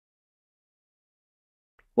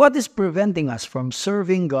What is preventing us from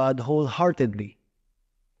serving God wholeheartedly?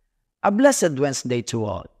 A blessed Wednesday to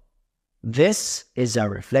all. This is our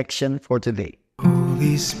reflection for today.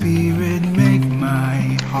 Holy Spirit, make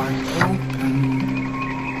my heart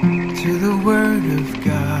open to the Word of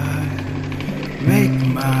God. Make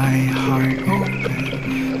my heart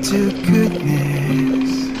open to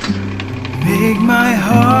goodness. Make my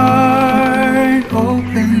heart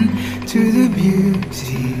open to the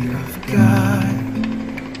beauty of God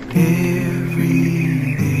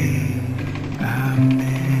every day.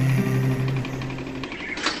 Amen.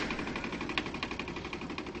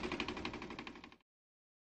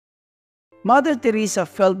 Mother Teresa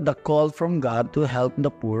felt the call from God to help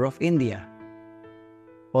the poor of India.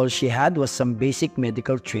 All she had was some basic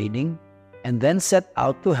medical training and then set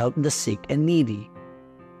out to help the sick and needy.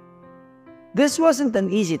 This wasn't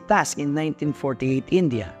an easy task in 1948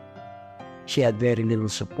 India. She had very little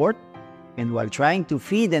support, and while trying to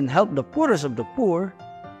feed and help the poorest of the poor,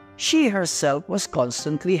 she herself was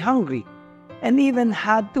constantly hungry and even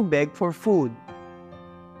had to beg for food.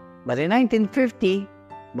 But in 1950,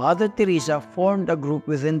 Mother Teresa formed a group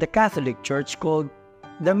within the Catholic Church called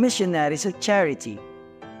the Missionaries of Charity.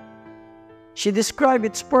 She described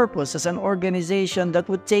its purpose as an organization that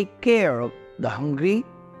would take care of the hungry,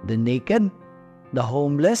 the naked, the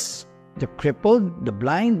homeless, the crippled, the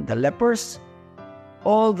blind, the lepers,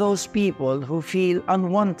 all those people who feel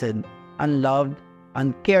unwanted, unloved,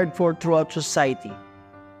 uncared for throughout society.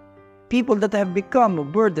 People that have become a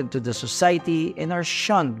burden to the society and are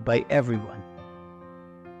shunned by everyone.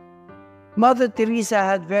 Mother Teresa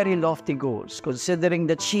had very lofty goals, considering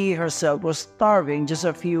that she herself was starving just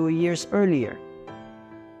a few years earlier.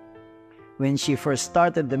 When she first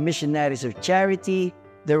started the Missionaries of Charity,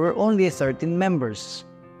 there were only 13 members.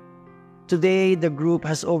 Today, the group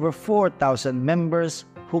has over 4,000 members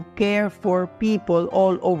who care for people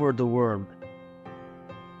all over the world.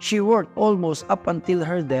 She worked almost up until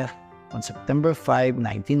her death on September 5,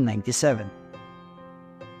 1997.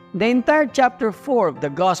 The entire chapter 4 of the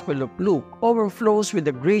Gospel of Luke overflows with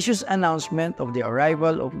the gracious announcement of the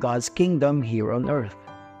arrival of God's kingdom here on earth.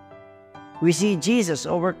 We see Jesus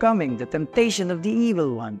overcoming the temptation of the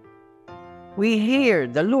evil one. We hear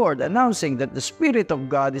the Lord announcing that the Spirit of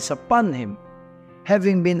God is upon him,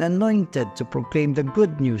 having been anointed to proclaim the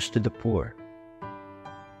good news to the poor.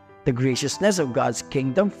 The graciousness of God's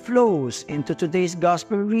kingdom flows into today's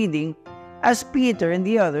Gospel reading as Peter and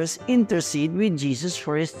the others intercede with Jesus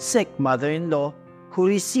for his sick mother-in-law who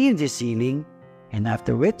received his healing, and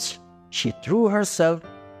after which she threw herself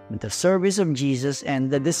into the service of Jesus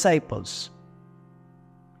and the disciples.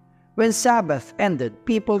 When Sabbath ended,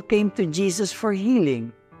 people came to Jesus for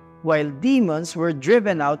healing, while demons were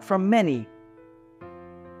driven out from many.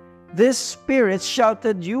 These spirits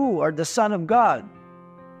shouted, "You are the Son of God,"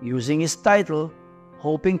 using his title,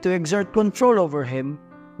 hoping to exert control over him,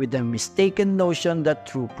 with the mistaken notion that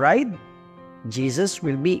through pride, Jesus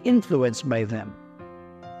will be influenced by them.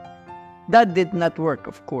 That did not work,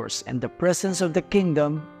 of course, and the presence of the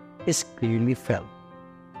kingdom is clearly felt.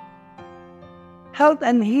 Health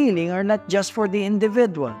and healing are not just for the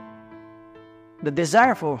individual. The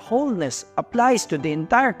desire for wholeness applies to the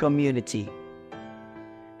entire community.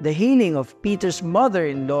 The healing of Peter's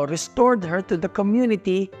mother-in-law restored her to the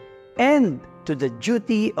community and to the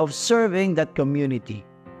duty of serving that community.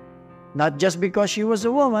 Not just because she was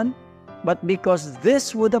a woman, but because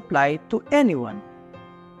this would apply to anyone.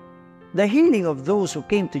 The healing of those who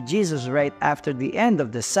came to Jesus right after the end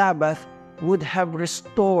of the Sabbath would have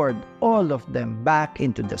restored all of them back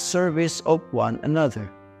into the service of one another.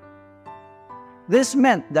 This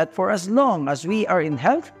meant that for as long as we are in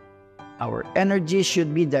health, our energy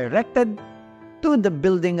should be directed to the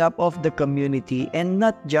building up of the community and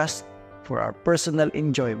not just for our personal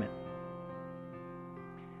enjoyment.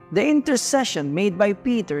 The intercession made by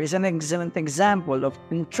Peter is an excellent example of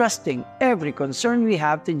entrusting every concern we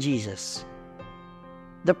have to Jesus.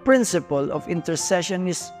 The principle of intercession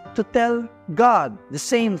is to tell God the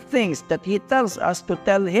same things that He tells us to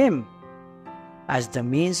tell Him, as the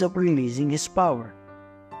means of releasing His power.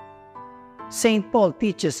 St. Paul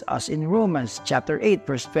teaches us in Romans chapter 8,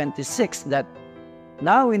 verse 26 that,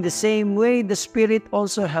 "Now in the same way the Spirit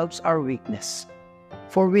also helps our weakness.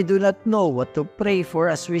 For we do not know what to pray for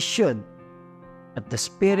as we should, but the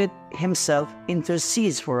Spirit Himself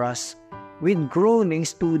intercedes for us with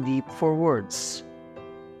groanings too deep for words."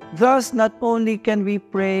 Thus, not only can we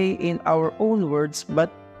pray in our own words,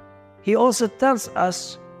 but He also tells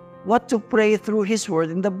us what to pray through His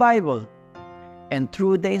Word in the Bible and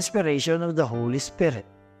through the inspiration of the Holy Spirit.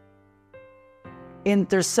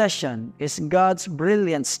 Intercession is God's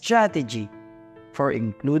brilliant strategy for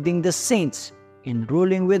including the saints in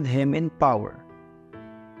ruling with Him in power.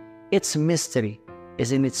 Its mystery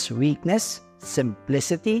is in its weakness,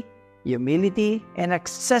 simplicity, humility, and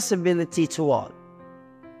accessibility to all.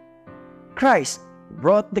 Christ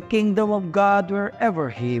brought the kingdom of God wherever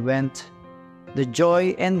He went. The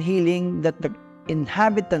joy and healing that the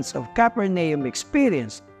inhabitants of Capernaum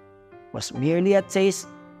experienced was merely a taste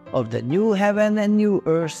of the new heaven and new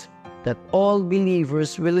earth that all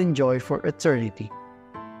believers will enjoy for eternity.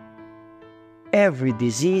 Every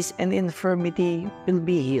disease and infirmity will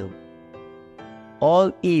be healed.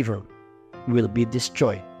 All evil will be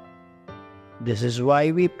destroyed. This is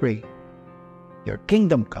why we pray, "Your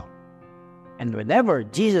kingdom come." And whenever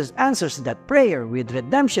Jesus answers that prayer with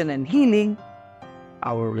redemption and healing,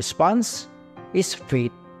 our response is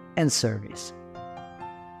faith and service.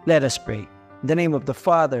 Let us pray. In the name of the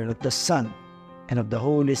Father, and of the Son, and of the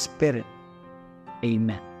Holy Spirit.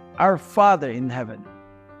 Amen. Our Father in heaven,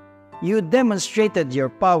 You demonstrated Your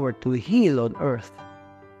power to heal on earth,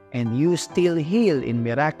 and You still heal in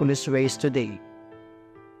miraculous ways today.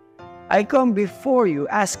 I come before You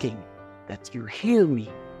asking that You heal me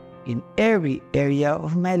in every area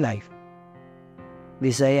of my life.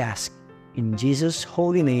 This I ask in Jesus'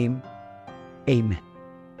 holy name. Amen.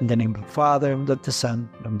 In the name of the Father, and of the Son,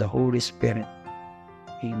 and of the Holy Spirit.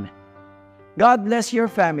 Amen. God bless your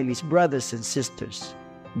families, brothers and sisters.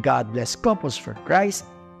 God bless Couples for Christ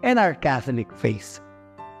and our Catholic faith.